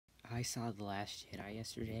I saw The Last Jedi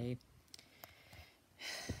yesterday.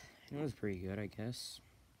 It was pretty good, I guess.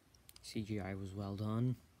 CGI was well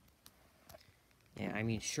done. Yeah, I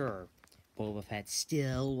mean, sure, Boba Fett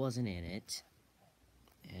still wasn't in it.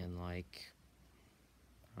 And, like,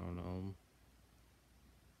 I don't know.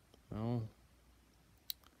 Well,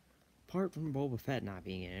 apart from Boba Fett not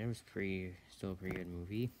being in it, it was still a pretty good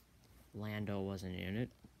movie. Lando wasn't in it.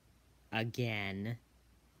 Again.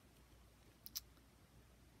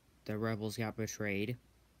 The rebels got betrayed.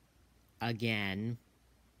 Again.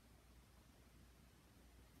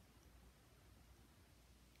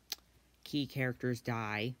 Key characters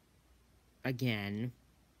die. Again.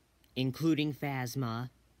 Including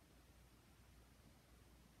Phasma.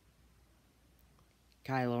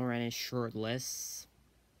 Kylo Ren is shirtless.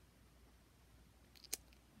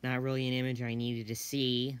 Not really an image I needed to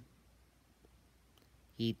see.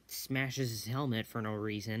 He smashes his helmet for no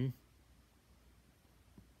reason.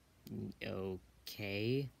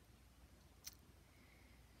 Okay.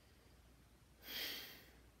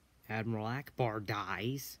 Admiral Akbar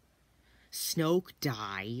dies. Snoke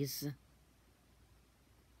dies.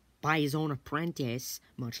 By his own apprentice,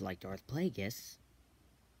 much like Darth Plagueis.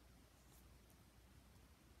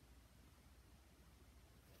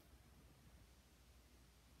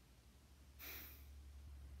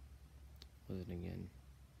 What was it again?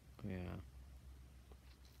 Yeah.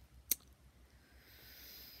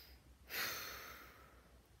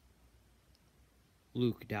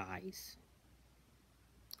 Luke dies.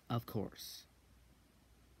 Of course.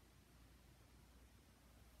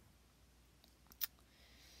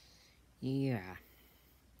 Yeah.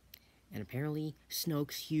 And apparently,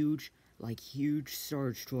 Snoke's huge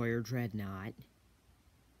Star Destroyer dreadnought,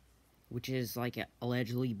 which is, like,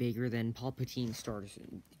 allegedly bigger than Palpatine's Star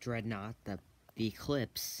Dreadnought, the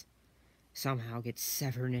Eclipse, somehow gets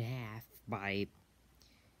severed in half by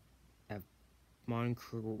a Mon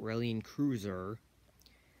Carillion cruiser.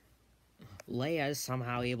 Leia is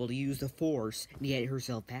somehow able to use the Force to get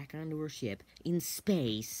herself back onto her ship in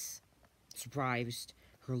space. Surprised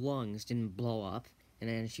her lungs didn't blow up, and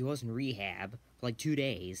then she was in rehab for like 2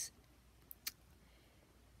 days.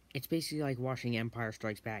 It's basically like watching Empire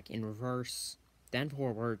Strikes Back in reverse, then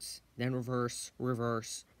forwards, then reverse,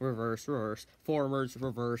 reverse, reverse, reverse, forwards,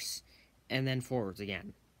 reverse, and then forwards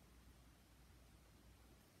again.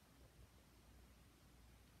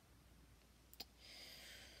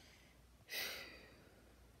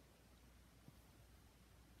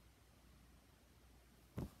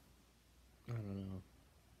 I don't know.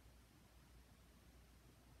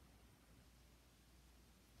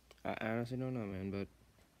 I honestly don't know, man, but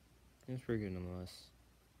it's pretty good nonetheless.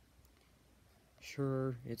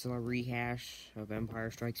 Sure, it's a rehash of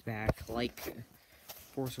Empire Strikes Back, like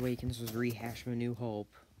Force Awakens was a rehash of A New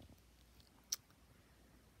Hope.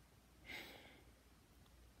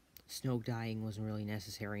 Snoke dying wasn't really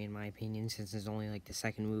necessary in my opinion, since it's only like the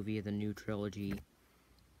second movie of the new trilogy.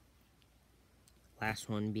 Last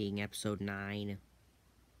one being Episode 9,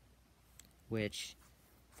 which,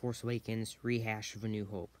 Force Awakens, rehash of A New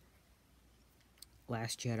Hope.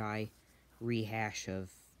 Last Jedi, rehash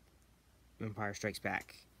of Empire Strikes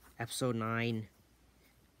Back. Episode 9,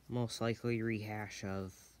 most likely rehash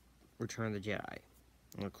of Return of the Jedi.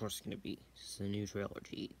 And of course it's going to be the new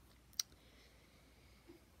trilogy.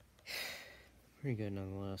 Pretty good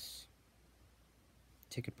nonetheless.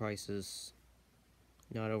 Ticket prices,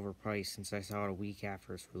 not overpriced since I saw it a week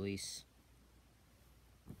after its release.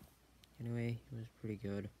 Anyway, it was pretty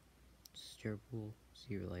good. This is Jared Poole.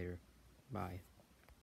 See you later. Bye.